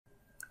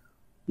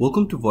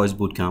Welcome to Voice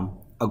Bootcamp,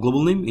 a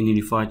global name in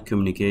unified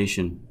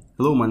communication.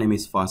 Hello, my name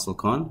is Faisal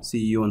Khan,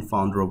 CEO and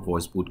founder of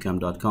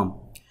voicebootcamp.com.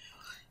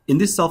 In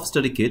this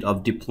self-study kit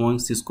of deploying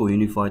Cisco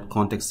Unified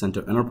Contact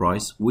Center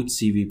Enterprise with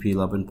CVP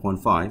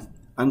 11.5,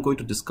 I'm going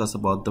to discuss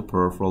about the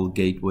Peripheral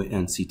Gateway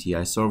and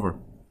CTI server.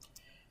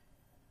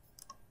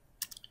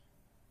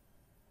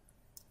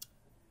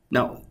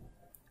 Now,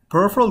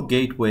 Peripheral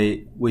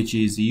Gateway, which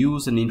is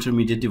an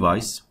intermediate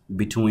device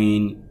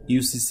between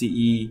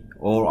UCCE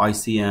or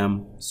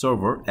ICM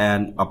server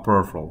and a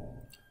peripheral.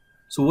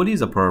 So what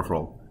is a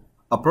peripheral?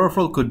 A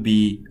peripheral could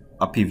be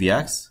a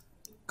PVX,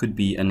 could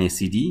be an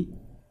ACD,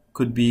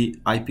 could be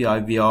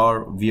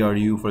IP-IVR,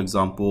 VRU for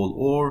example,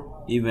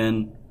 or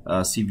even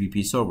a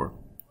CVP server.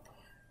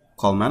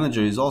 Call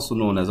manager is also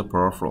known as a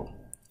peripheral.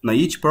 Now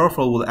each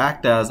peripheral will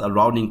act as a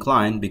routing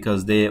client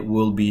because they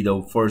will be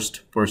the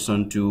first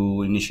person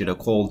to initiate a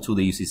call to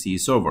the UCCE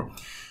server.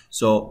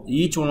 So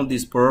each one of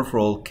these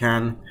peripheral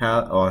can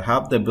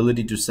have the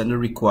ability to send a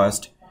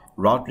request,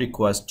 route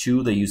request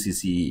to the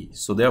UCCE.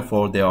 So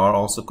therefore they are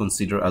also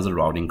considered as a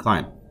routing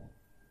client.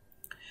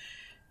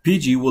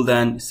 PG will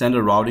then send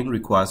a routing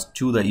request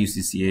to the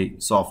UCCE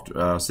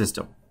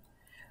system.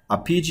 A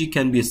PG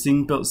can be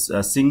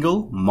a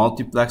single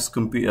multiplex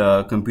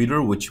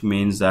computer, which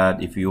means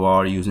that if you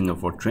are using it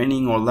for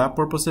training or lab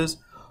purposes,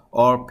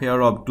 or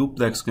pair of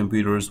duplex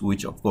computers,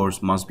 which of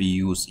course must be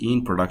used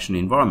in production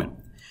environment.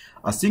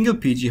 A single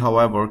PG,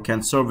 however,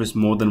 can service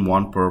more than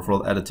one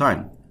peripheral at a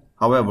time.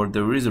 However,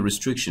 there is a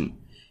restriction.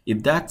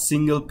 If that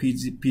single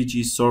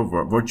PG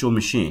server virtual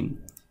machine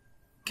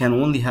can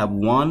only have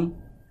one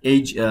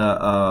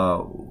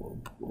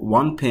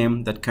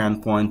PIM that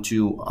can point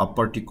to a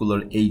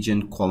particular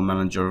agent call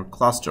manager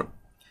cluster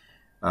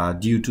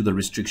due to the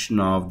restriction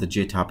of the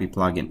JTAPI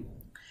plugin.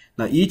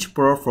 Now each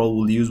peripheral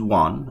will use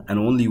one and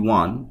only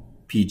one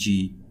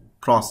PG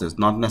process,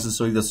 not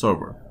necessarily the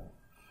server.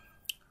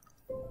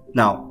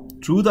 Now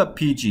through the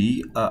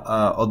PG,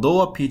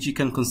 although a PG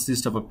can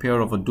consist of a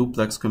pair of a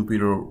duplex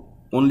computer,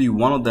 only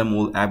one of them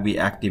will be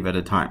active at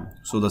a time.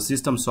 So the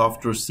system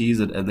software sees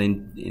it and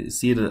then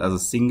see it as a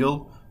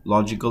single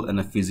logical and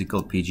a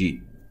physical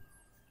PG.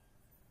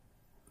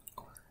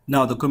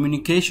 Now the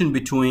communication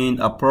between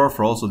a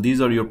peripheral, so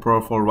these are your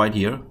peripheral right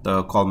here,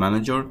 the call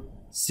manager,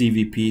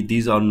 CVP,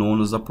 these are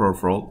known as a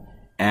peripheral,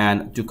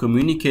 and to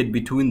communicate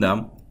between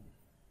them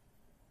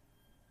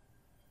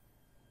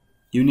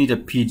you need a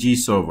PG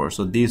server.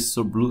 So this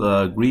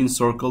green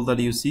circle that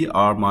you see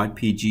are my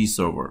PG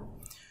server.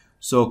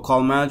 So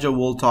call manager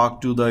will talk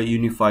to the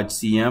unified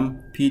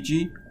CM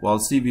PG, while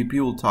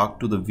CVP will talk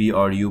to the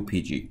VRU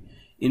PG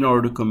in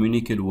order to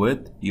communicate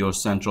with your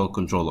central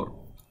controller.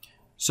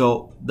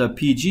 So the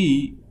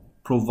PG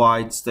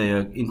provides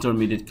the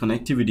intermediate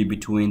connectivity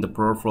between the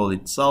peripheral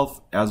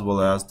itself as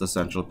well as the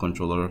central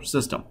controller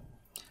system.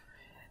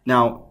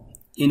 Now,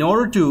 in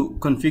order to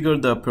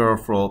configure the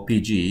peripheral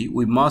PG,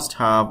 we must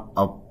have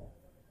what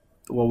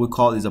we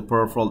call is a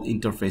peripheral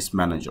interface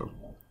manager.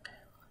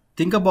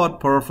 Think about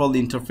peripheral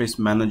interface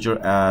manager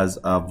as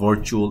a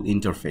virtual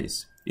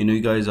interface. You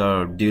guys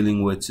are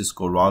dealing with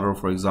Cisco router,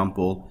 for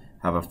example,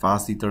 have a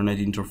fast Ethernet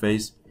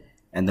interface,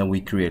 and then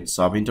we create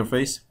sub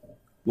interface.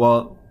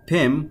 Well,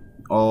 PIM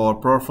or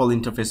peripheral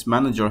interface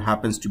manager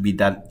happens to be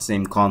that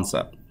same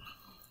concept.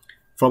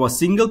 From a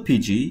single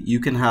PG, you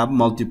can have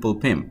multiple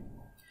PIM.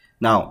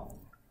 Now,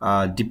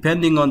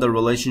 depending on the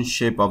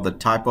relationship of the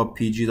type of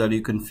PG that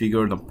you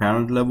configure, the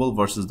parent level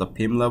versus the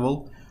PIM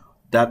level,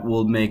 that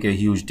will make a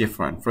huge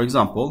difference. For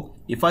example,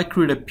 if I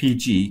create a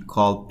PG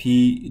called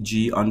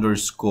PG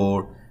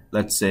underscore,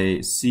 let's say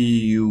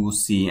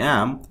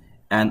CUCM,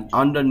 and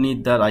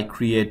underneath that I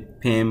create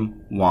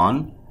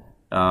PIM1,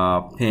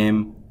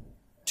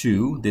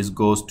 PIM2, this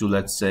goes to,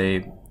 let's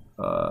say,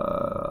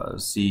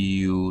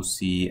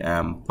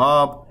 CUCM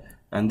pub,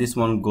 and this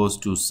one goes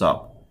to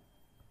sub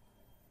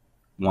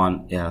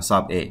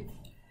A.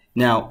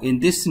 Now in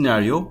this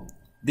scenario,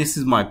 this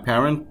is my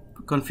parent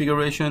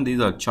configuration, these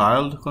are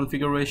child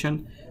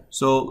configuration.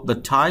 So the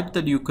type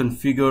that you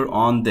configure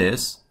on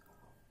this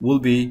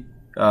will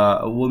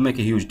make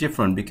a huge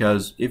difference,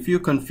 because if you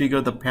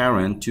configure the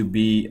parent to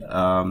be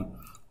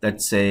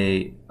let's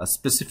say a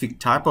specific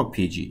type of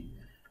PG,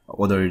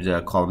 whether it's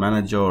a call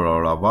manager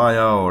or a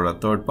VIA or a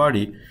third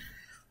party,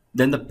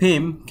 then the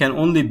PIM can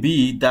only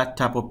be that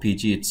type of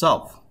PG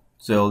itself.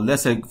 So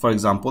let's say, for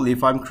example,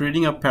 if I'm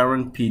creating a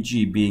parent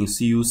PG being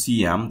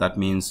CUCM, that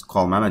means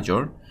call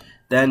manager,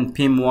 then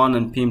PIM1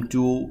 and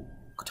PIM2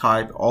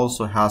 type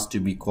also has to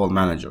be call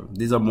manager.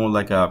 These are more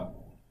like a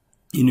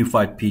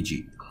unified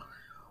PG.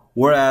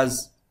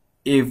 Whereas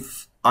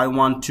if I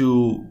want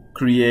to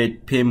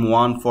create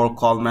PIM1 for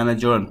call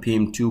manager and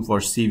PIM2 for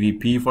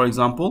CVP, for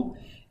example,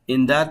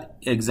 in that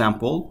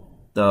example,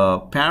 the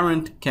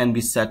parent can be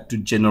set to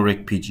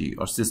generic PG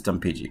or system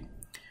PG.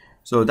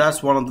 So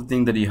that's one of the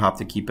things that you have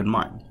to keep in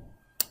mind.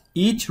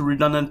 Each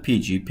redundant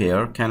PG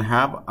pair can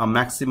have a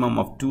maximum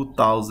of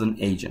 2000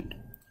 agents.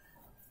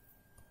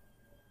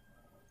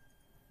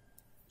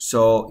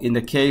 So in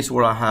the case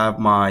where I have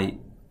my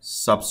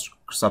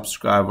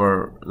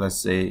subscriber, let's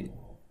say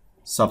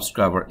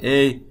subscriber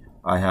A,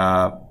 I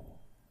have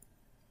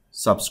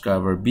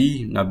subscriber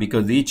B. Now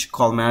because each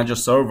call manager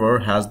server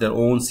has their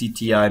own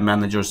CTI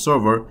manager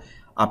server,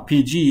 a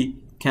PG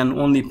can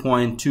only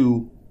point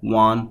to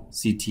one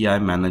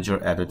CTI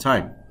manager at a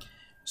time.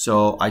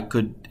 So I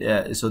could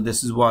so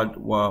this is what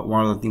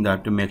one of the things that I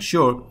have to make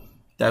sure,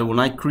 that when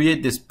I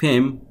create this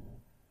PIM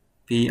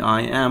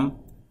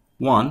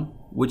 1,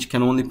 which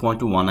can only point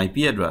to one IP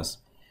address.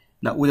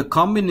 Now with a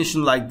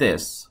combination like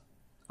this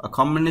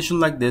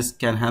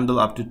can handle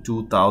up to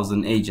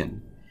 2000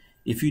 agents.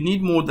 If you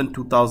need more than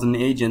 2000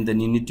 agents, then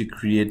you need to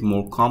create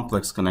more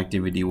complex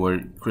connectivity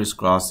where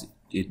crisscross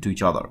to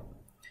each other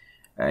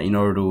in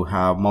order to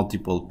have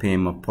multiple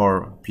PIM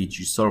per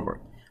PG server.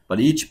 But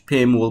each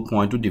PIM will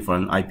point to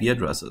different IP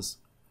addresses.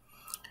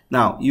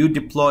 Now you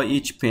deploy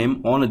each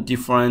PIM on a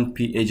different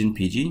agent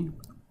PG.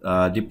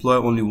 Deploy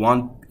only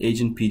one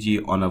agent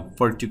PG on a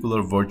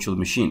particular virtual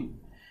machine,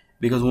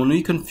 because when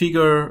we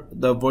configure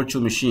the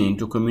virtual machine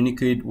to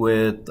communicate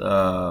with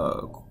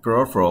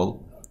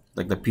Peripheral,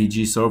 like the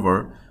PG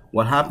server,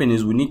 what happens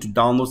is we need to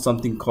download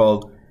something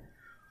called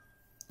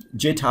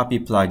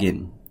JTAPI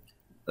plugin.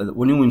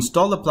 When you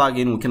install the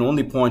plugin, we can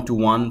only point to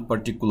one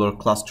particular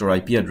cluster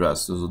IP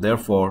address. So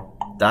therefore,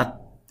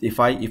 that if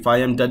I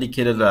am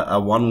dedicated a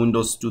one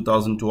Windows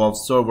 2012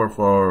 server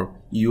for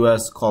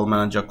US call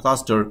manager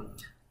cluster,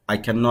 I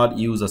cannot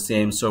use the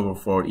same server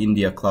for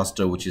India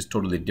cluster, which is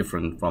totally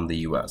different from the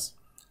US.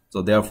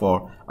 So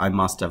therefore, I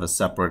must have a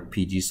separate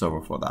PG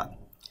server for that.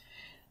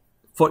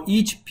 For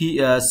each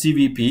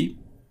CVP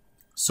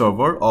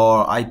server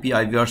or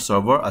IP-IVR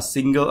server, a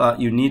single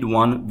you need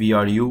one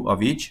VRU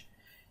of each.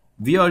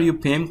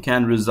 VRU PIM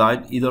can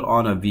reside either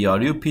on a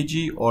VRU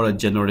PG or a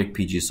generic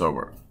PG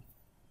server.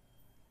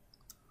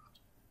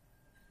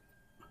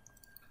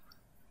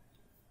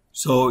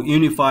 So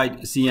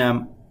Unified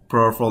CM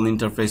Peripheral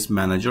Interface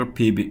Manager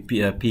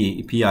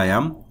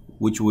PIM,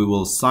 which we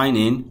will sign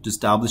in to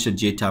establish a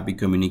JTAPI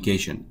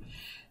communication.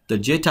 The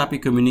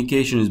JTAPI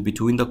communication is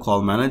between the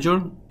call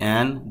manager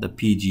and the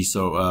PG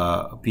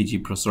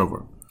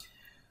server.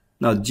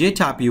 Now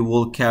JTAPI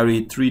will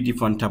carry three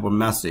different type of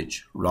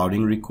message: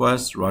 routing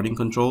request, routing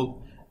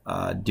control,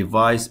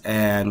 device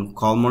and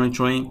call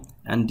monitoring,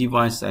 and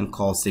device and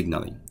call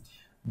signaling.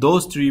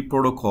 Those three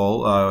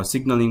protocol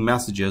signaling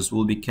messages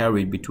will be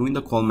carried between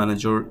the call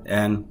manager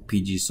and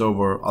PG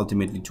server,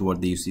 ultimately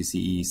toward the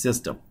UCCE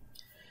system.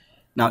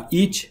 Now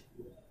each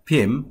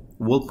PIM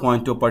will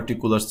point to a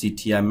particular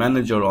CTI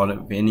manager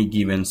on any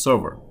given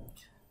server.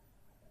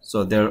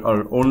 So there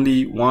are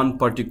only one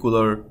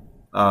particular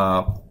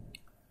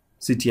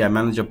CTI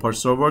manager per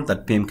server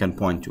that PIM can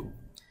point to.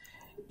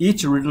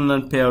 Each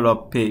redundant pair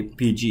of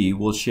PG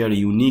will share a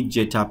unique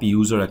JTAPI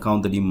user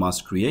account that you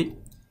must create.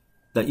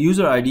 The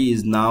user ID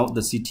is now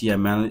the CTI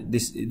manager.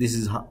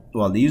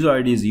 The user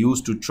ID is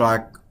used to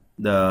track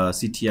the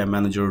CTI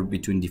manager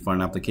between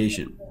different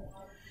applications.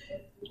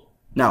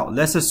 Now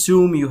let's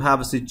assume you have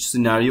a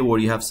scenario where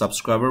you have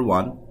subscriber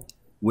 1,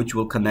 which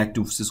will connect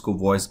to Cisco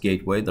voice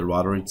gateway, the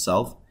router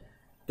itself.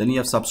 Then you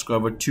have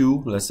subscriber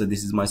 2, let's say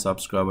this is my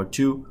subscriber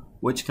 2,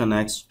 which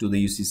connects to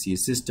the UCCE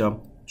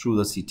system through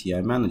the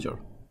CTI manager.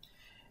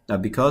 Now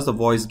because the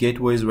voice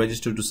gateway is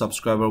registered to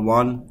subscriber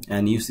 1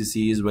 and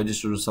UCCE is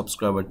registered to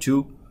subscriber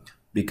 2,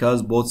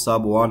 because both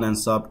sub 1 and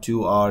sub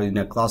 2 are in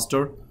a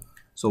cluster,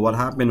 so what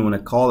happened when a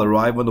call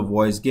arrives on the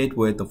voice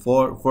gateway,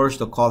 first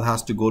the call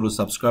has to go to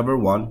subscriber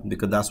 1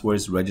 because that's where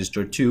it's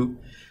registered to,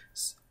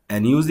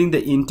 and using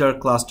the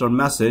inter-cluster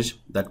message,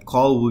 that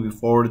call will be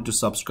forwarded to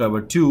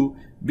subscriber 2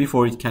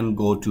 before it can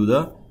go to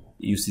the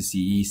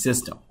UCCE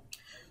system.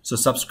 So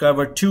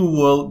subscriber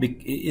 2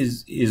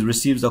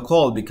 receives the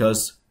call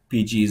because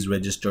PG is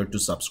registered to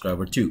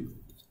subscriber 2.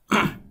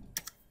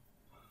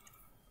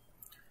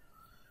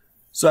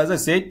 So as I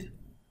said,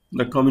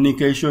 the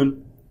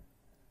communication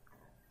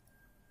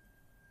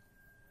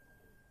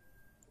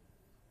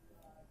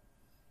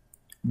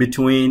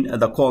between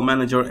the call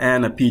manager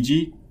and a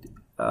PG,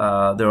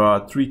 there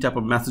are three types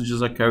of messages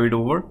that are carried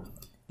over.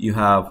 You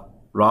have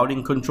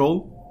routing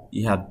control,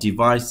 you have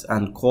device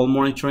and call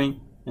monitoring,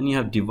 and you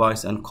have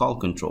device and call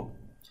control.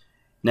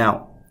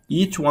 Now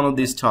each one of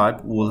these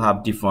types will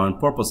have different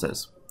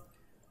purposes.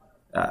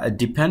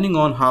 Depending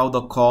on how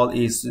the call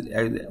is,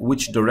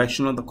 which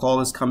direction of the call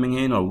is coming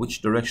in, or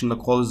which direction the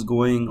call is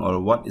going, or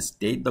what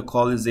state the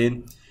call is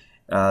in,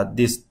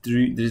 these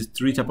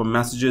three type of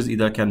messages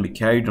either can be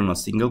carried on a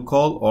single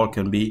call, or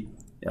can be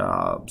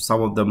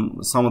some of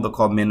the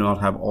call may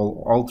not have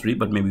all three,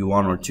 but maybe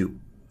one or two.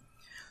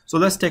 So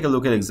let's take a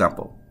look at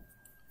example.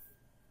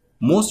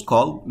 Most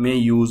call may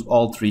use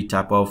all three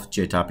type of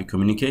JTAPI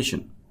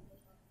communication.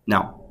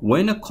 Now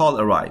when a call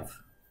arrives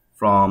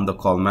from the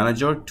call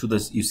manager to the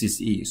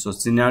UCCE, so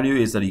scenario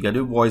is that you get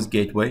a voice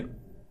gateway,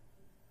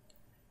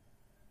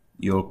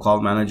 your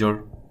call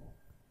manager,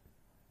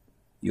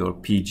 your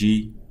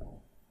PG,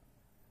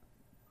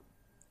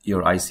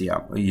 your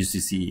ICM or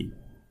UCCE.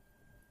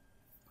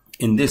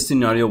 In this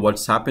scenario,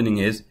 what's happening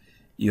is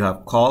you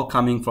have call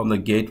coming from the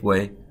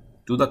gateway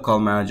to the call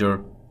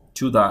manager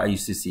to the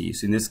UCCE.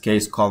 So in this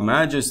case, call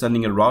manager is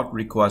sending a route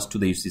request to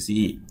the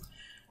UCCE.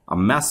 A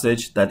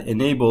message that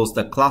enables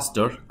the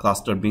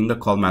cluster being the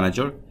call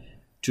manager,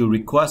 to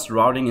request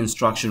routing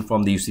instruction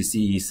from the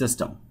UCCE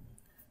system.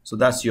 So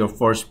that's your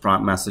first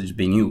message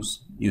being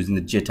used using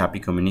the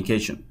JTAP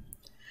communication.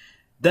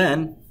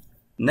 Then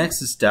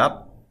next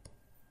step,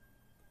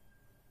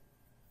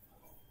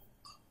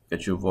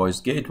 get your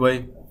voice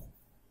gateway.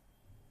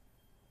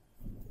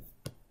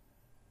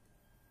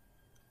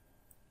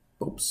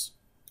 Oops.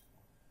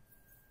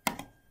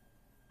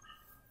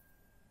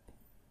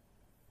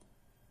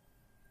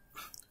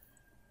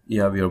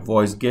 You have your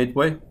voice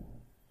gateway.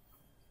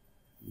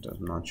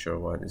 I'm not sure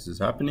why this is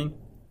happening.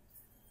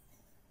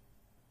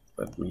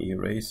 Let me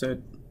erase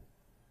it.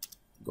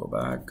 Go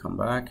back, come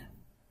back.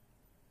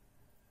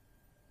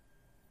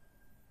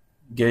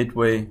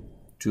 Gateway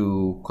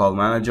to call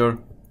manager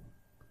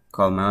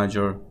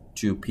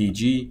to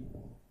PG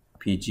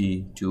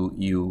to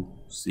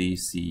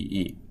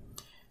UCCE.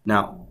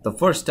 Now, the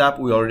first step,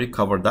 we already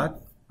covered that.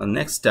 The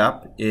next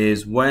step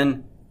is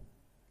when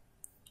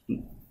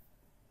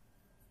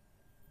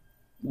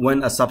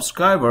a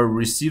subscriber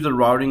receives a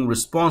routing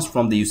response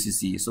from the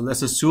UCCE. So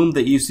let's assume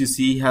the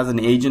UCCE has an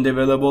agent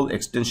available,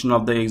 extension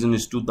of the agent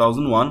is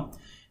 2001.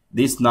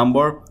 This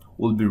number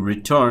will be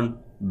returned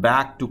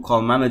back to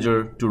call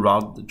manager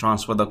to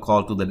transfer the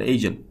call to that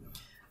agent.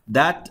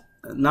 That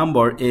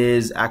number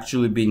is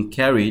actually being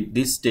carried.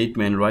 This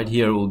statement right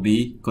here will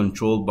be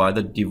controlled by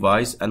the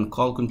device and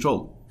call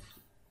control,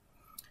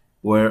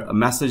 where a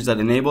message that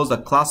enables a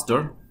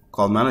cluster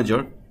call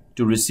manager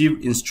to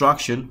receive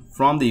instruction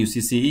from the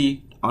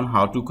UCCE on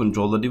how to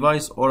control the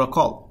device or a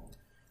call.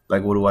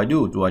 Like, what do I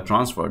do? Do I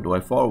transfer? Do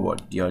I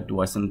forward? Do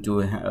I send it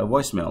to a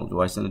voicemail?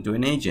 Do I send it to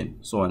an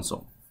agent? So and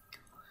so.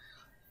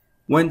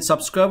 When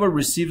subscriber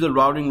receives a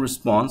routing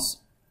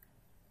response,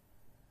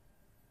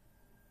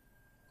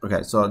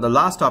 okay, so the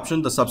last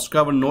option, the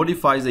subscriber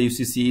notifies the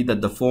UCCE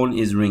that the phone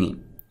is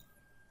ringing.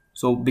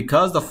 So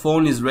because the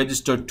phone is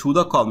registered to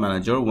the call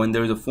manager, when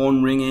there is a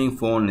phone ringing,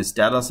 phone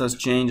status has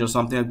changed or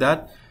something like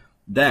that,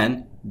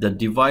 then the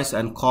device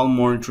and call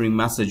monitoring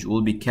message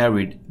will be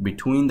carried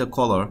between the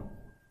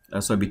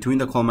between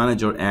the call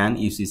manager and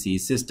UCCE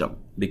system,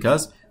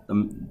 because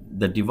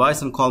the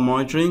device and call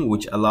monitoring,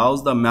 which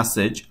allows the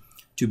message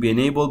to be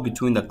enabled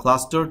between the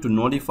cluster to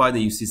notify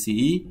the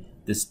UCCE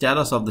the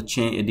status of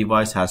the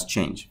device has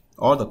changed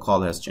or the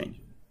call has changed.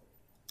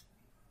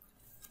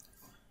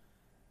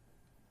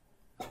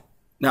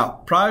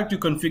 Now, prior to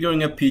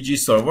configuring a PG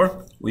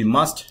server, we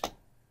must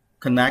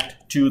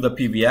connect to the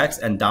PBX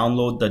and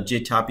download the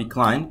JTAP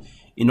client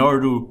in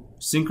order to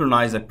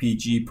synchronize a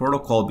PG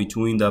protocol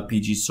between the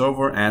PG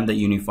server and the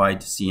unified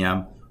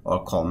CM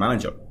or call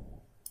manager.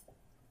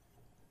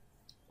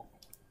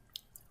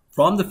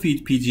 From the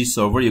PG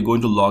server, you're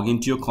going to log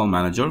into your call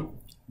manager,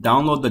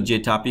 download the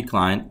JTAP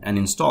client and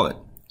install it.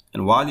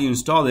 And while you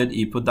install it,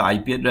 you put the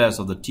IP address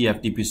of the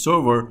TFTP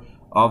server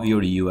of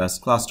your US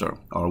cluster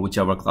or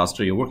whichever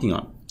cluster you're working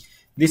on.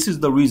 This is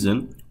the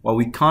reason why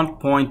we can't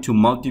point to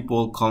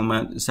multiple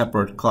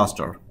separate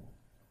cluster,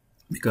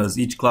 because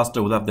each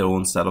cluster will have their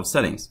own set of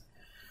settings.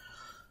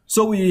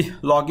 So we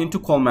log into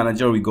call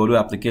manager, we go to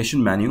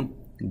application menu,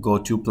 go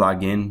to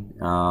plugin,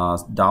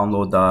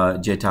 download the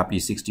JTAP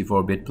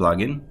 64-bit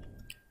plugin,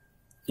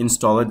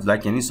 install it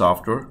like any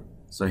software.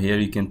 So here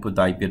you can put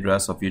the IP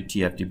address of your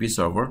TFTP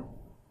server.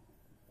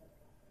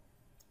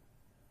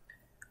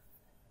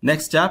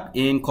 Next step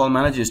in call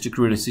manager is to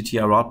create a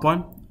CTI route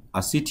point. A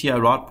CTI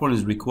route point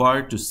is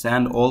required to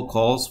send all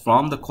calls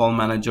from the call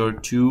manager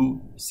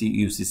to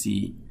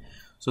UCCE.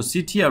 So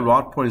CTI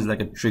route point is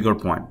like a trigger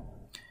point.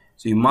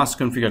 So you must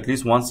configure at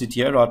least one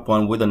CTI route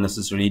point with a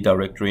necessary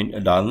directory and a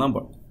dial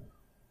number.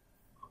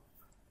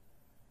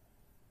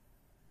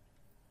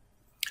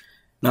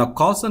 Now,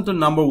 call center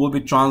number will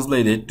be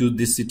translated to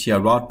this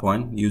CTI route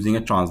point using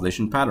a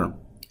translation pattern.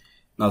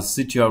 Now,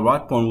 CTI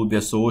route point will be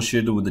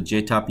associated with the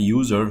JTAP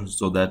user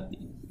so that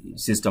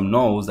system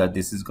knows that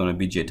this is going to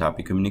be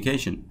JTAP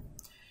communication.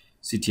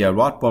 CTI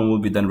route point will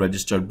be then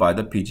registered by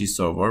the PG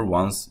server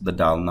once the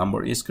dial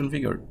number is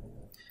configured.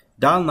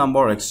 Dial number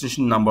or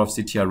extension number of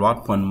CTI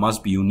route point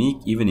must be unique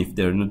even if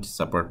they're in a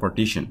separate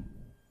partition.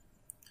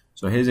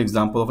 So here's an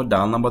example of a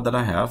dial number that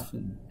I have,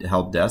 the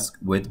help desk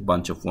with a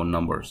bunch of phone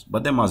numbers,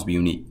 but they must be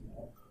unique.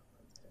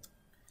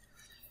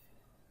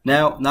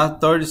 Now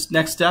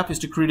next step is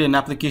to create an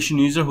application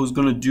user who's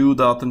going to do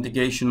the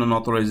authentication and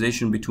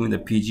authorization between the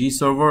PG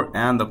server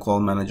and the call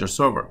manager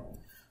server.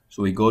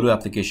 So we go to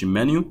application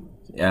menu,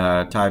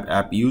 type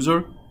app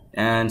user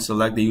and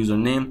select the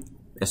username,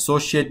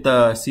 associate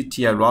the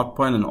CTI route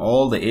point and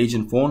all the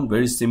agent phone,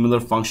 very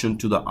similar function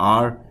to the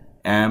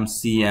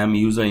RMCM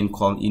user in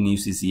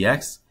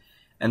UCCX,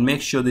 and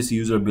make sure this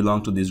user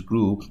belongs to this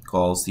group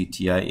called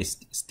CTI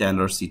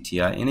standard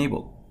CTI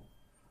enable.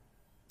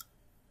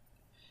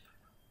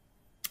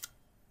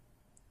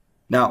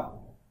 Now,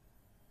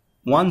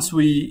 once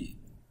we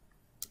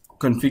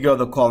configure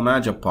the call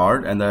manager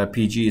part and the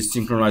PG is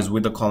synchronized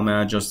with the call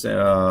manager,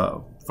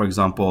 for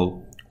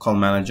example, call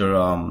manager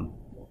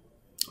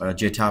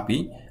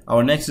JTAPI,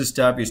 our next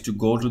step is to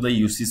go to the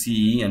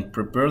UCCE and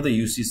prepare the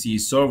UCCE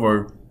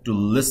server to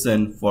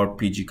listen for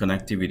PG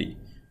connectivity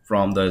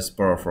from the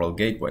peripheral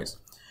gateways.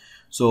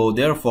 So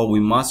therefore, we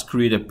must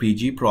create a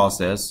PG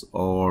process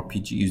or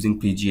PG using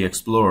PG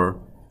Explorer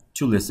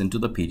to listen to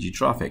the PG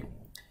traffic.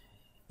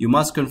 You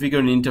must configure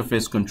an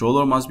interface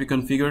controller must be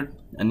configured.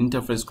 An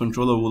interface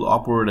controller will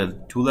operate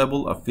at two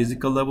levels, a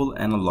physical level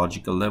and a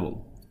logical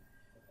level.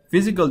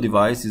 Physical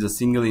device is a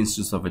single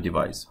instance of a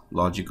device.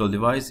 Logical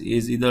device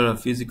is either a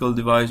physical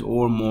device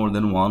or more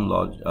than one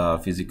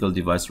physical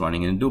device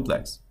running in a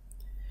duplex.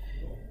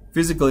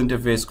 Physical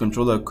interface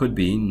controller could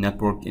be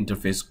network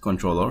interface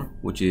controller,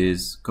 which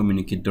is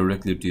communicate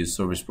directly to your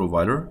service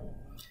provider.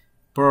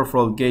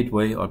 Peripheral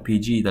gateway or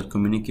PG that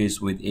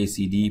communicates with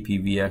ACD,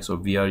 PVX or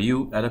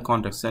VRU at a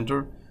contact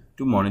center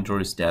to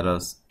monitor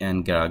status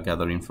and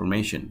gather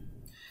information.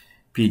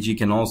 PG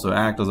can also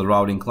act as a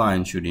routing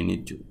client should you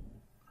need to.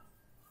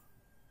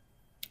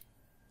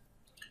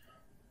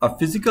 A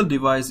physical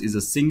device is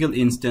a single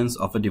instance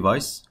of a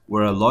device,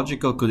 where a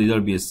logical could either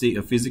be a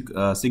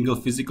single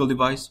physical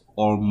device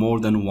or more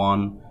than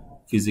one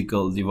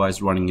physical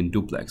device running in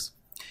duplex.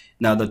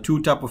 Now, the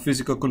two type of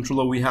physical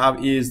controller we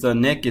have is the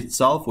NIC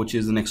itself, which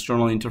is an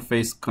external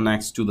interface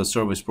connects to the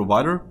service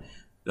provider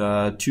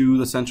to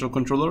the central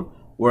controller,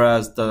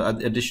 whereas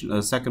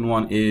the second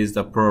one is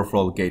the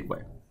peripheral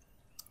gateway.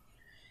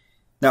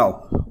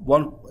 Now,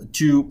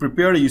 to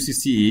prepare a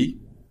UCCE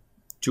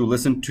to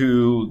listen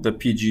to the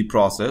PG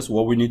process,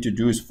 what we need to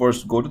do is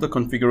first go to the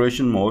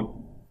configuration mode,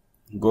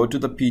 go to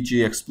the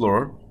PG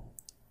Explorer,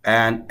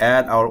 and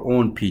add our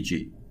own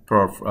PG,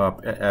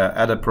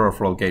 add a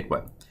peripheral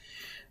gateway.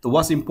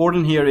 What's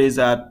important here is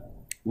that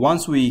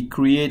once we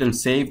create and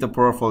save the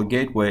peripheral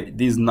gateway,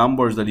 these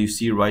numbers that you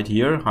see right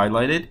here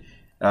highlighted,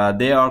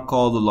 they are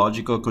called the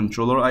logical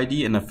controller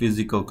ID and a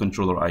physical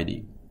controller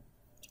ID.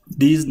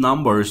 These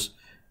numbers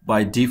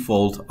by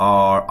default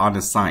are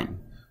unassigned.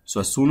 So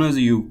as soon as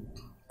you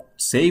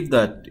save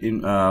that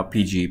in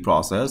PG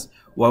process,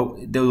 well,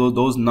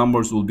 those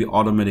numbers will be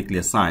automatically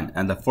assigned,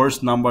 and the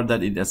first number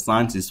that it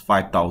assigns is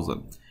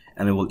 5,000,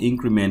 and it will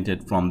increment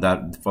it from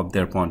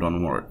their point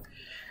onward.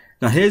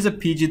 Now here's a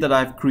PG that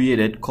I've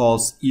created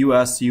called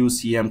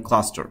UCCM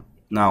cluster.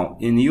 Now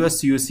in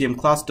UCCM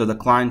cluster, the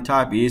client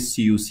type is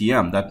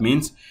CUCM. That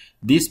means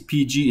this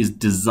PG is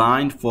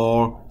designed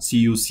for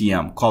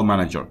CUCM, call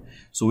manager.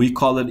 So we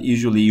call it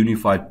usually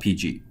unified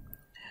PG.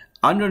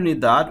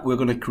 Underneath that, we're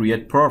going to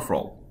create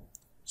peripheral,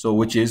 so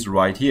which is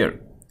right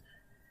here.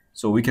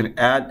 So we can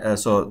add,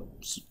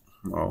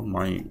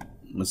 my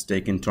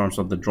mistake in terms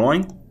of the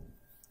drawing.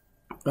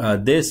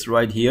 This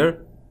right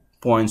here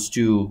points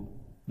to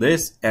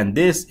this, and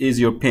this is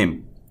your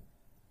PIM,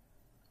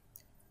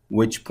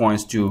 which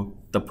points to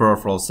the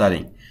peripheral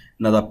setting.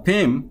 Now the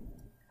PIM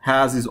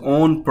has its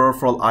own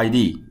peripheral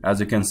ID, as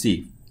you can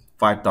see,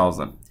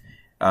 5,000.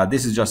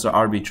 This is just an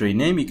arbitrary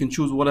name. You can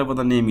choose whatever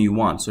the name you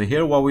want. So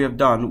here what we have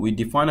done, we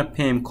define a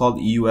PIM called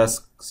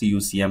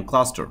UCCM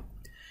cluster.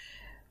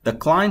 The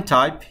client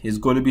type is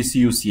going to be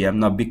CUCM.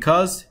 Now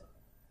because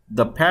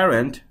the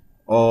parent,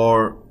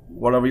 or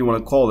whatever you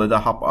want to call it,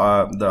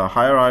 the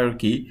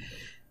hierarchy,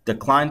 the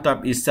client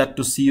type is set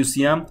to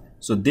CUCM.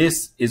 So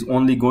this is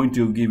only going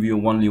to give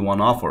you only one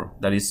offer,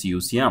 that is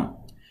CUCM.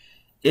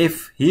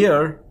 If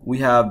here we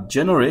have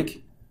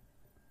generic,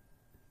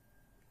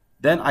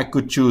 then I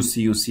could choose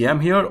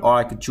CUCM here, or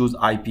I could choose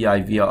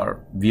IPI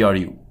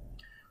VRU.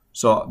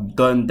 So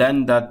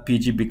then that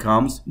PG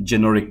becomes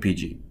generic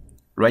PG.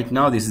 Right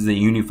now this is a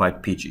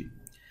unified PG.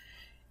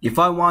 If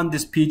I want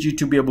this PG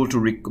to be able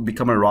to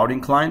become a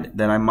routing client,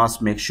 then I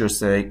must make sure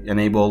say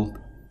enable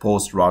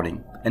post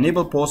routing.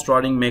 Enable post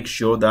routing makes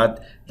sure that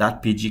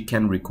that PG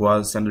can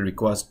send a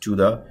request to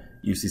the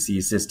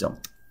UCCE system.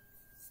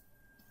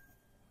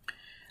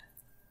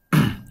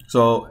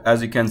 So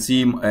as you can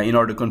see, in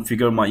order to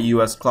configure my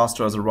EOS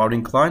cluster as a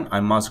routing client, I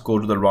must go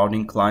to the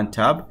routing client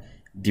tab,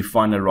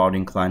 define a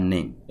routing client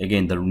name.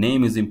 Again, the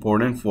name is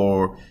important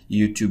for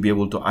you to be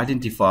able to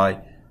identify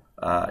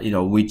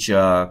which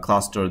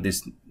cluster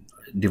this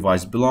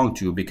device belongs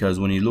to, because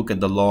when you look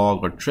at the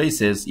log or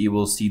traces, you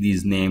will see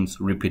these names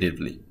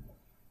repeatedly.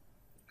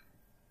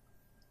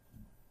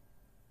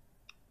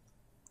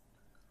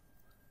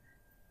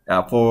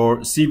 For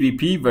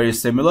CVP, very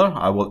similar.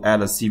 I will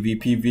add a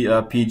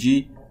CVP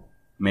PG.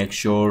 Make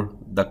sure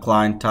the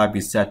client type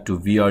is set to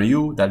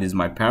VRU, that is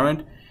my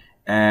parent,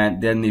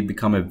 and then it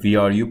become a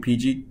VRU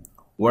PG.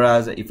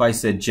 Whereas if I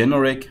say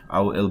generic,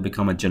 it'll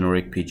become a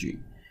generic PG.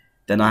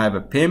 Then I have a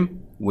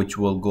PIM, which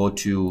will go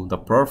to the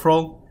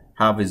peripheral,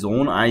 have its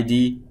own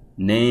ID,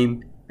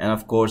 name, and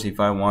of course, if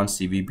I want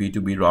CVP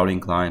to be routing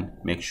client,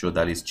 make sure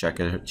that is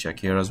check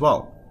here as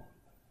well.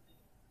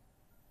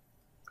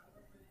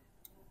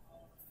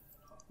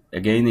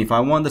 Again, if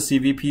I want the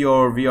CVP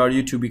or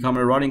VRU to become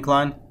a routing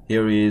client,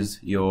 here is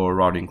your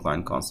routing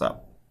client concept.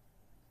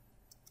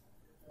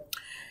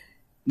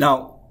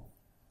 Now,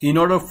 in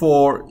order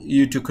for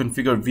you to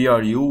configure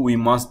VRU, we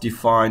must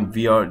define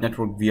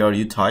network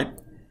VRU type.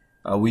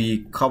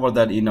 We covered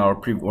that in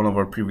one of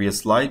our previous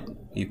slides.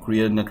 you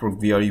create a network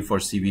VRU for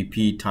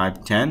CVP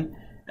type 10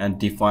 and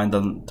define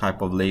the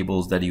type of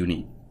labels that you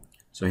need.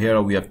 So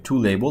here we have two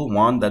labels,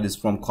 one that is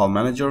from call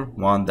manager,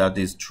 one that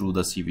is through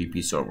the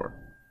CVP server.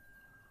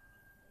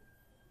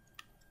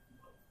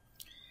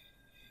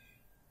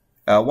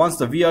 Once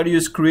the VRU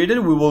is created,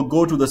 we will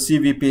go to the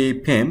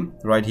CVP PIM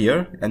right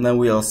here, and then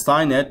we'll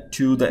assign it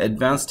to the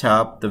advanced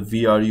tab, the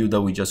VRU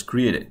that we just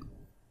created.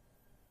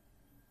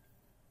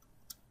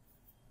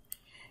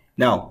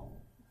 Now,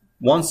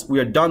 once we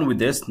are done with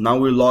this, now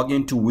we'll log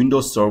into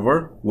Windows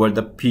Server where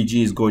the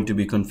PG is going to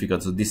be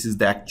configured. So this is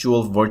the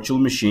actual virtual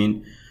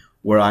machine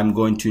where I'm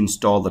going to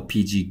install the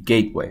PG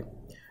gateway,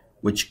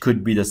 which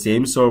could be the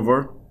same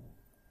server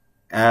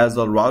as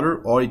a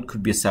router, or it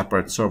could be a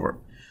separate server.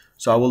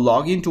 So I will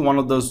log into one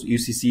of those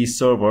UCCE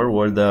server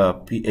where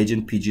the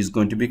agent PG is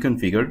going to be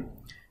configured.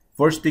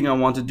 First thing I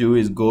want to do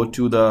is go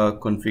to the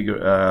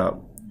configure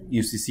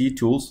UCCE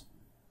tools,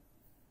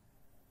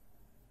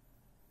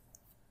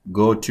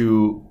 go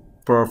to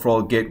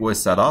Peripheral Gateway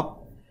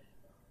Setup,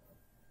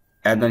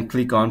 and then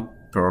click on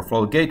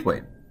Peripheral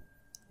Gateway.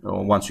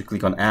 Once you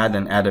click on add,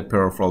 and add a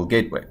peripheral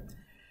gateway.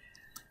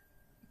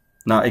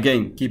 Now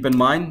again, keep in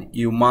mind,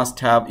 you must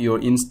have your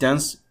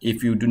instance.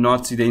 If you do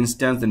not see the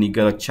instance, then you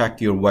gotta check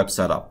your web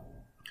setup.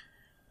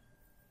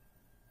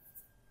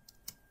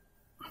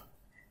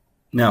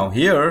 Now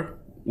here,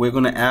 we're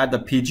gonna add the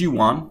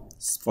PG1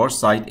 for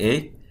site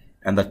A,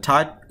 and the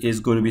type is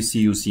going to be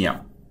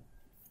CUCM.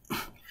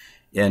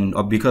 And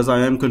because I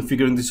am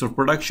configuring this for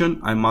production,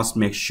 I must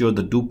make sure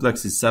the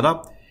duplex is set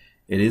up.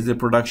 It is a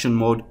production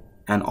mode,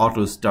 and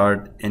auto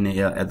start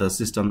at the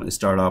system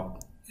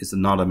startup is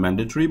not a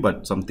mandatory,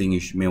 but something you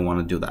may want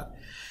to do that.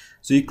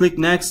 So you click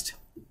next,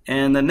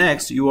 and the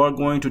next you are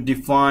going to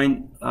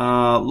define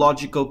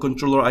logical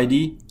controller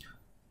ID.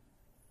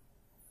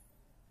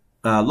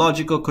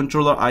 Logical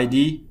controller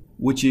ID,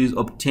 which is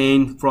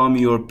obtained from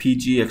your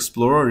PG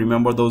Explorer.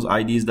 Remember those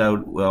IDs that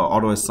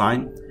auto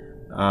assign.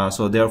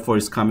 So therefore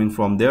it's coming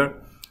from there.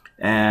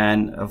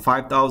 And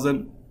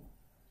 5000,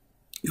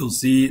 you'll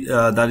see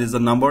that is the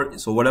number.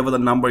 So whatever the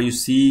number you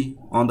see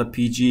on the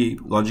PG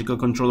logical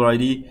controller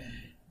ID,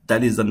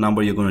 that is the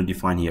number you're going to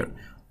define here.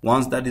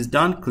 Once that is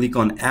done, click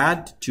on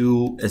add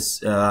to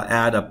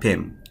add a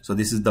PIM. So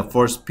this is the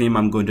first PIM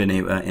I'm going to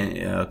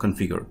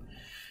configure.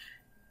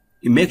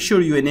 You make sure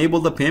you enable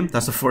the PIM.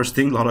 That's the first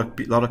thing. A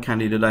lot of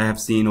candidates I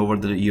have seen over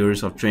the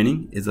years of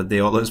training is that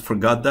they always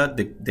forgot that.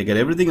 They get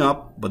everything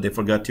up, but they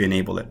forgot to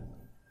enable it.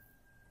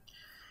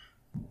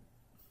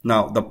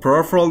 Now the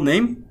peripheral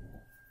name,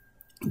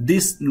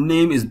 this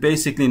name is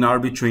basically an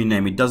arbitrary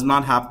name. It does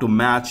not have to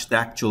match the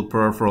actual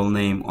peripheral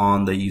name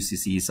on the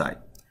UCCE side,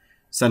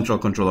 central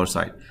controller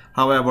side.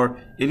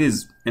 However, it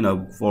is,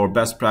 for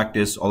best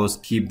practice, always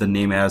keep the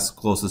name as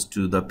closest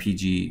to the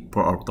PG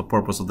or the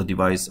purpose of the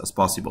device as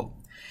possible.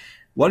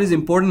 What is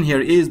important here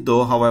is,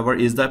 though, however,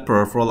 is that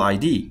peripheral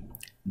ID.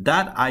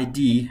 That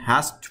ID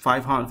has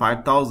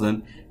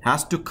 5000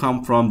 has to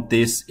come from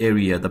this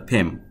area, the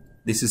PIM.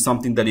 This is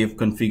something that you've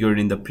configured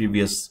in the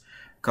previous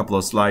couple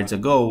of slides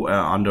ago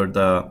under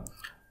the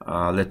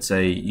let's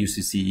say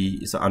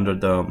UCCE is under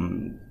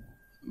the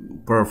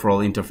Peripheral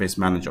Interface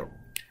Manager,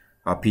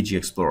 PG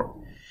Explorer.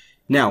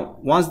 Now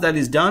once that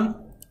is done,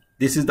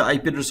 this is the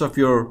IP address of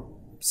your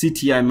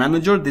CTI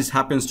manager. This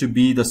happens to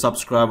be the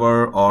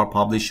subscriber or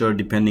publisher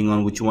depending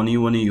on which one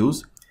you want to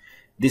use.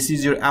 This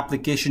is your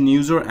application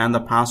user and the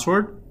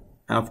password,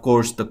 and of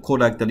course the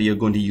codec that you're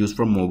going to use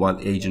for mobile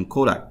agent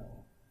codec.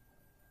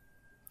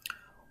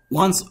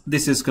 Once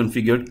this is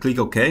configured, click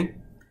OK.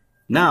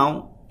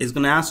 Now it's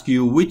going to ask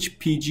you which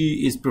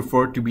PG is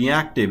preferred to be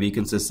active. You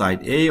can say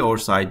site A or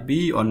site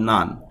B or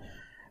none.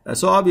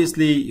 So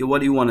obviously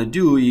what you want to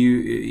do,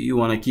 you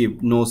want to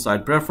keep no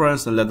site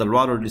preference and let the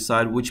router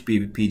decide which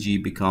PG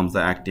becomes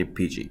the active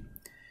PG.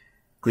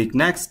 Click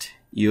next.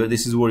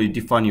 This is where you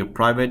define your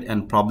private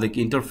and public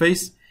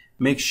interface.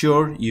 Make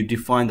sure you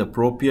define the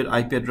appropriate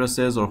IP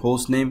addresses or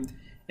host name,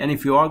 and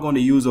if you are going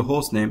to use a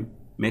host name,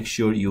 make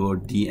sure your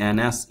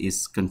DNS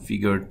is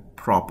configured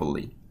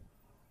properly.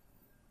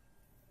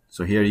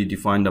 So here you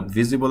define the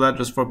visible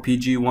address for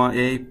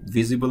PG1A,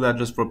 visible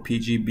address for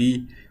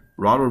PGB,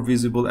 router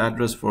visible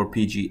address for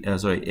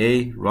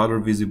A, router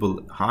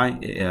visible high,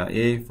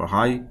 A for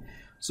high.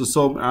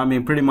 So I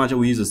mean pretty much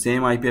we use the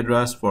same IP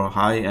address for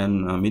high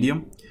and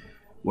medium,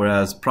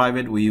 whereas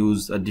private we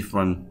use a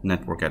different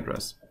network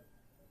address.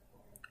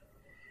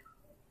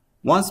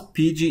 Once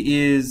PG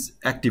is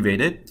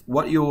activated,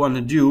 what you want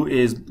to do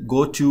is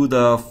go to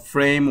the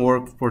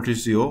framework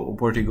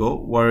Portico,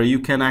 where you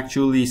can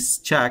actually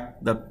check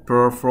the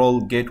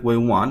peripheral gateway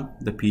 1,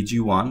 the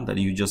PG1 that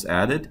you just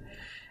added.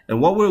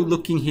 And what we're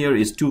looking here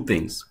is two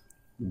things: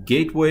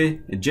 gateway,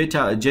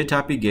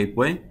 JTAPI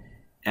gateway,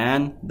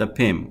 and the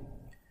PIM.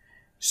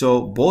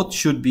 So both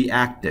should be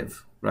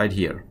active right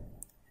here.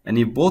 And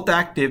if both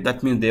active,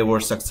 that means they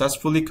were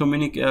successfully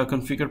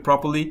configured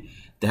properly.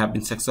 They have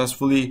been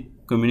successfully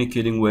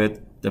communicating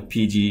with the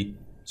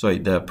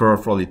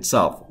peripheral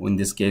itself, in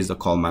this case the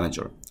call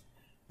manager.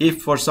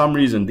 If for some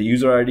reason the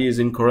user ID is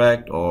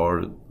incorrect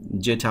or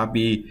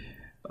JTAPI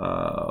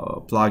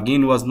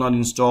plugin was not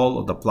installed,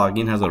 or the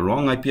plugin has a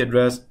wrong IP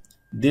address,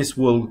 this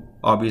will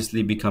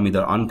obviously become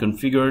either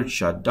unconfigured,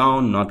 shut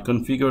down, not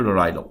configured, or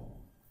idle.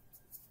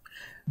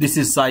 This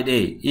is side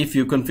A. If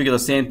you configure the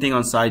same thing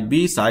on side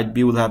B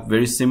will have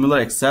very similar,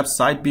 except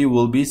side B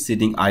will be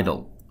sitting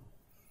idle.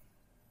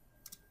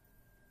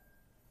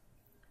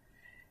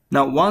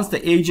 Now, once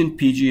the agent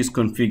PG is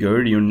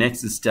configured, your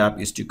next step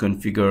is to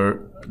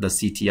configure the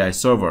CTI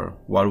server.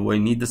 Why do I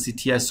need the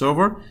CTI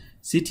server?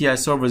 CTI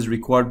server is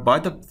required by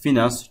the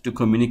FINAS to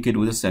communicate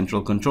with the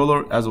central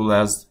controller, as well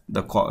as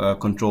the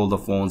control the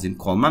phones in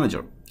call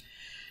manager.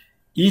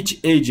 Each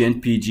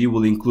agent PG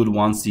will include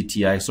one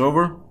CTI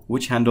server,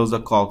 which handles the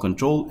call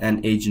control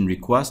and agent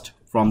request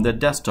from the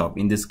desktop.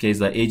 In this case,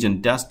 the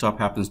agent desktop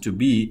happens to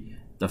be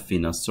the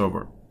FINAS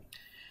server.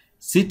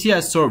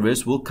 CTI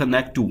service will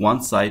connect to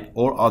one site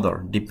or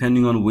other,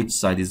 depending on which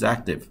site is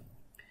active.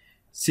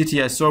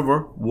 CTI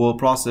server will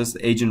process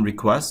agent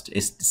request,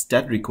 a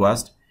stat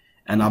request,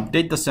 and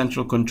update the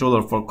central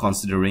controller for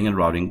considering a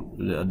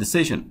routing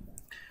decision.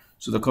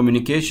 So the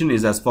communication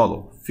is as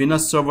follows.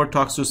 FINAS server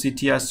talks to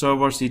CTI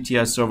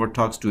server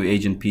talks to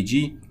agent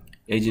PG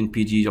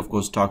of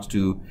course talks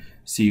to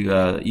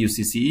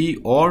UCCE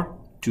or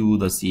to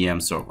the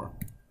CM server,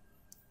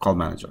 call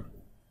manager.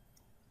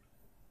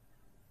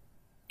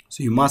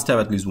 So you must have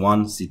at least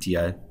one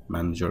CTI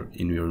manager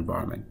in your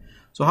environment.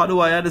 So how do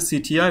I add a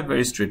CTI?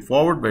 Very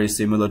straightforward, very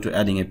similar to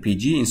adding a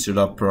PG. Instead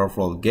of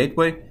peripheral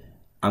gateway,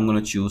 I'm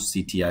going to choose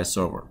CTI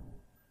server.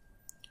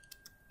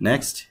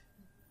 Next,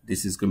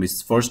 this is going to be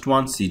first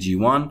one,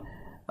 CG1,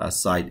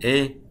 site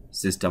A,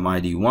 system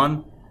ID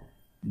 1.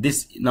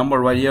 This number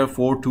right here,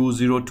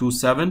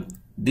 42027,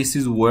 this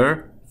is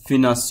where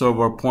FINAS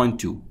server point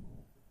to.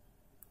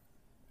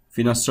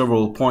 FINAS server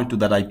will point to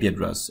that IP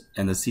address,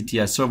 and the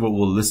CTI server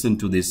will listen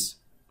to this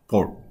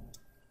port.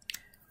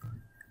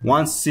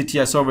 Once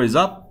CTI server is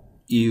up,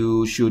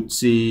 you should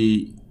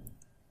see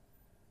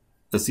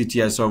the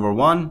CTI server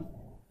 1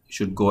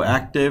 should go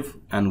active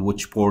and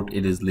which port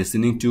it is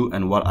listening to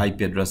and what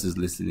IP address is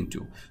listening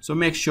to. So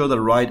make sure the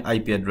right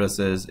IP address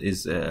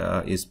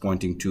is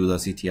pointing to the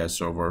CTI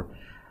server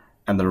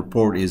and the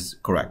port is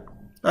correct.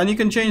 And you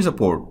can change the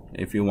port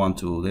if you want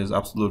to. There's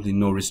absolutely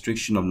no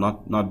restriction of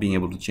not being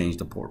able to change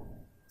the port.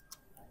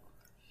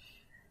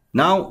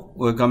 Now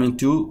we're coming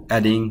to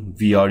adding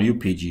VRU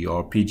PG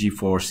or PG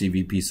for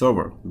CVP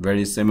server.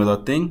 Very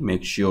similar thing.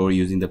 Make sure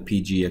using the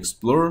PG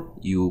Explorer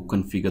you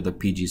configure the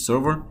PG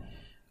server,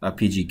 a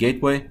PG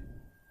gateway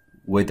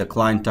with a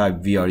client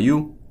type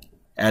VRU.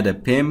 Add a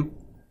PIM.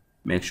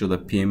 Make sure the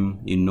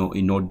PIM you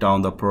note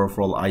down the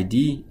peripheral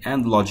ID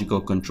and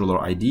logical controller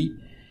ID.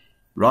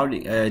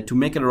 Routing to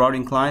make it a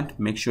routing client,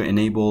 make sure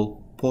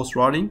enable post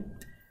routing,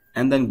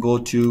 and then go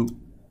to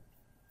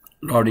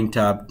routing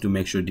tab to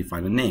make sure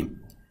define a name.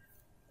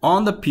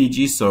 On the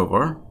PG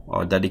server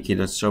or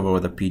dedicated server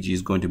where the PG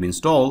is going to be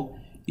installed,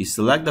 you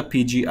select the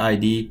PG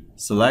ID,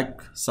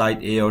 select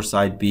site A or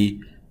site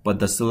B, but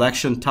the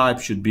selection type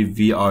should be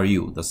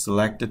VRU. The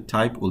selected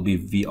type will be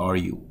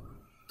VRU.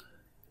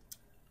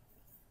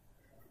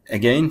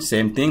 Again,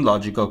 same thing,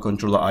 logical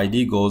controller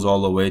ID goes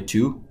all the way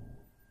to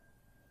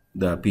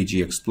the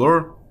PG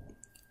Explorer.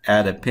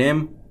 Add a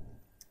PIM,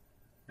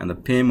 and the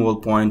PIM will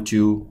point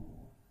to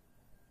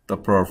the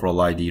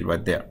peripheral ID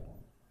right there.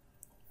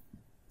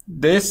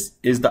 This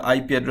is the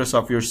IP address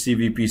of your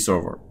CVP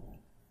server,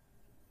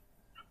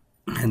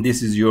 and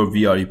this is your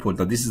VRU port.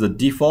 Now this is the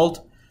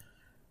default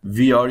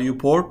VRU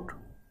port,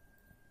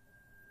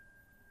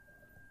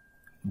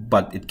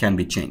 but it can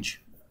be changed.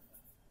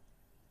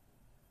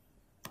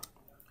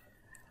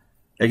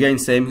 Again,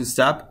 same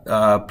step,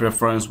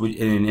 preference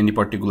in any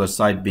particular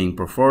site being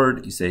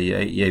preferred. You say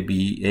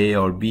A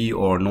or B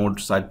or node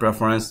site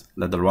preference.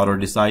 Let the router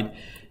decide.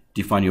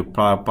 Define your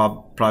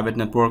private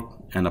network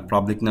and a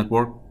public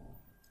network.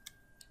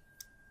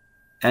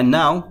 And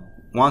now,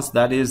 once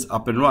that is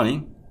up and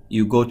running,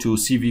 you go to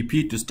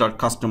CVP to start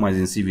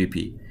customizing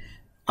CVP.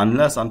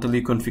 Until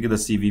you configure the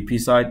CVP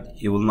side,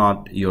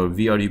 your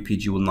VRU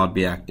PG will not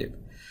be active.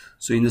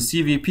 So in the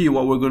CVP,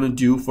 what we're going to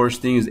do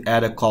first thing is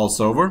add a call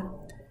server.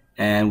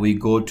 And we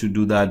go to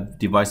do that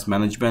device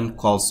management,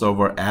 call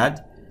server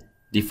add,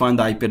 define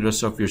the IP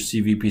address of your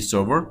CVP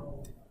server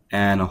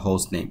and a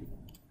host name.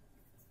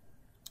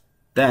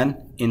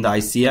 Then in the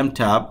ICM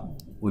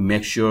tab, we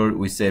make sure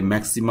we say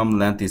maximum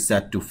length is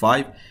set to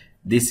 5.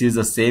 This is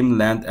the same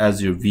length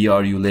as your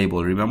VRU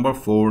label. Remember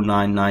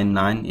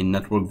 4999 in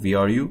network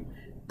VRU,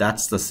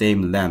 that's the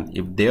same length.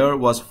 If there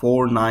was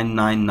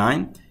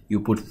 4999, you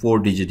put 4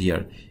 digit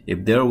here.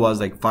 If there was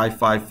like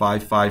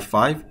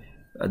 55555,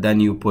 then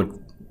you put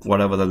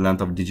whatever the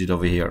length of digit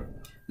over here.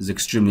 Is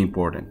extremely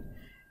important.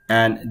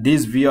 And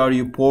this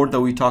VRU port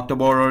that we talked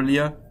about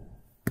earlier,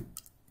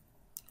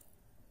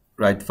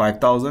 right,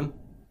 5000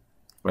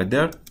 right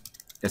there,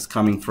 is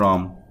coming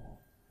from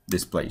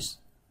this place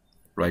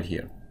right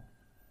here.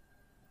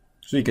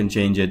 So you can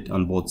change it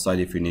on both sides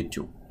if you need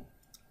to.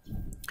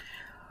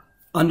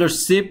 Under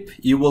SIP,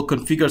 you will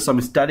configure some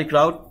static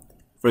route.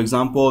 For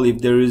example, if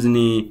there is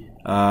any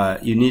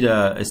you need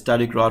a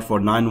static route for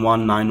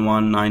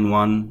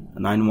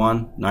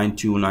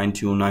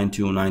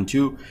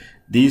 9191919192929292.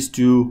 These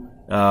two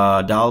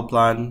dial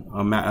plan,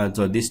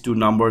 so these two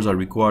numbers are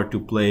required to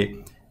play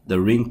the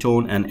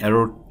ringtone and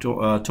error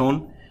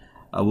tone.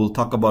 We'll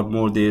talk about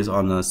more of this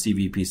on the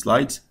CVP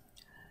slides.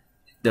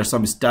 There's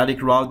some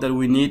static route that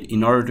we need.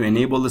 In order to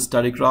enable the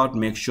static route,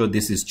 make sure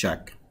this is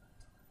checked.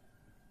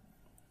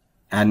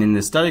 And in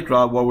the static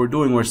route, what we're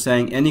doing, we're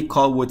saying any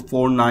call with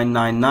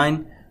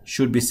 4999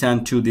 should be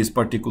sent to this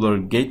particular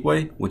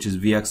gateway, which is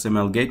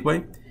VXML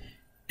gateway.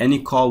 Any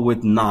call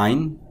with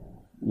 9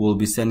 will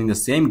be sending the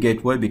same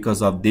gateway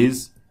because of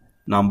these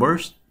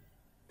numbers.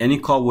 Any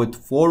call with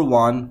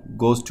 41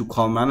 goes to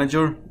call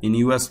manager in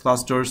US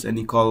clusters.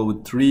 Any call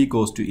with 3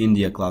 goes to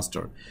India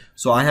cluster.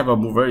 So I have a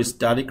very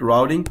static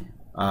routing.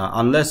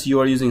 Unless you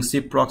are using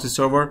SIP proxy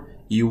server,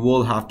 you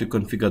will have to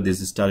configure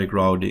this static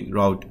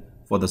route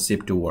for the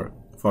SIP to work,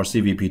 for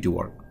CVP to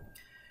work.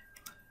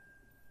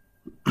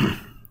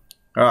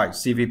 All right,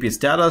 CVP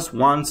status.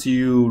 Once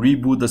you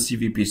reboot the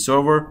CVP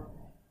server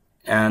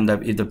and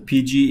if the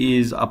PG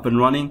is up and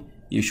running,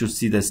 you should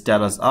see the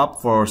status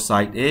up for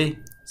site A.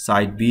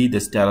 Site B, the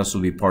status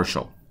will be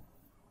partial.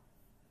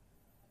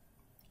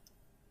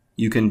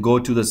 You can go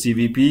to the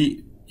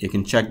CVP. You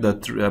can check the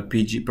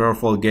PG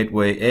Peripheral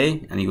Gateway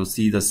A, and you will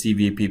see the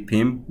CVP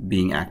PIM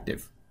being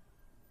active.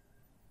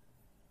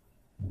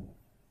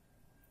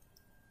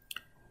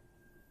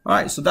 All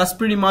right, so that's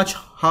pretty much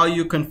how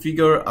you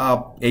configure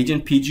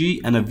agent PG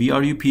and a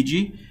VRU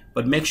PG.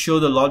 But make sure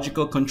the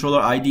logical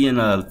controller ID and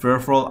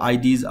peripheral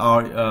IDs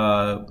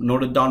are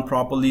noted down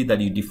properly,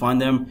 that you define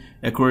them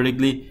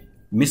accurately.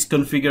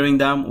 Misconfiguring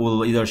them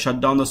will either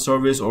shut down the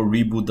service or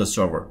reboot the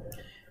server.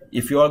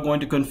 If you are going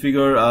to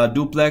configure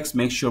duplex,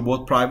 make sure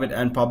both private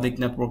and public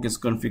network is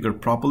configured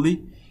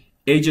properly.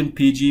 Agent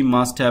PG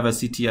must have a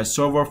CTI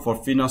server for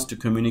FINOS to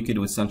communicate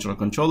with central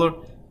controller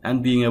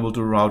and being able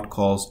to route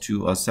calls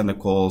to send the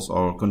calls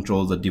or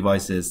control the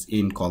devices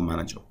in call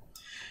manager.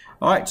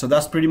 All right, so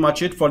that's pretty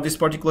much it for this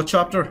particular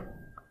chapter.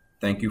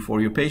 Thank you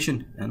for your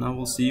patience, and I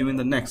will see you in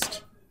the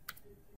next.